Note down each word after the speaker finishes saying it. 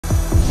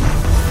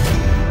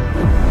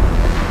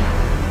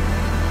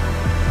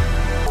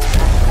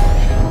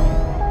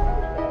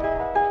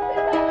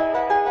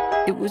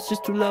was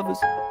just two lovers,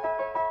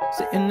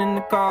 sitting in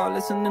the car,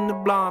 listening to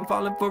Blonde,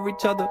 falling for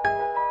each other.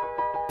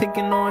 Pink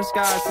and orange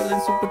skies,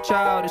 feeling super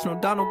childish, no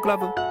Donald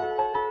Glover.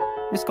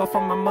 Missed call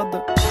from my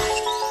mother,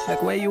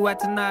 like, where you at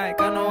tonight?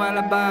 Got no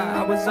alibi.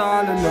 I was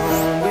all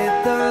alone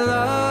with the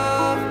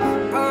love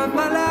of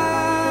my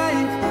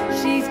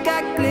life. She's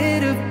got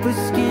glitter for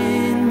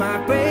skin, my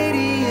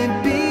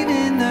radiant beam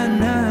in the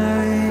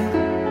night.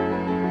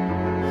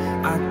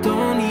 I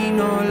don't need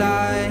no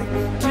light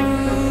to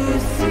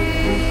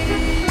see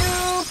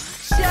you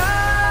shine.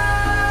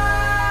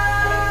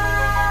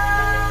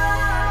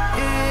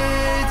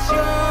 It's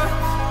your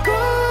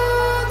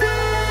golden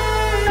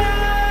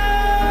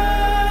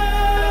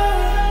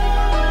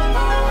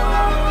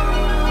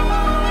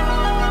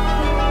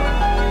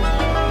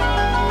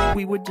hour.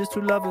 We were just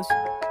two lovers,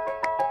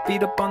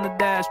 feet up on the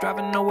dash,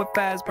 driving nowhere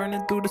fast,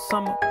 burning through the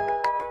summer.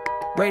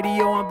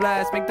 Radio on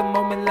blast, make the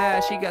moment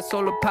last. She got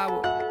solar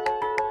power,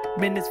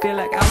 minutes feel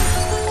like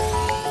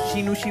hours.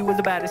 She knew she was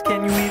the baddest.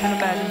 Can you even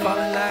imagine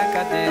falling like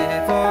I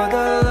did for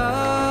the love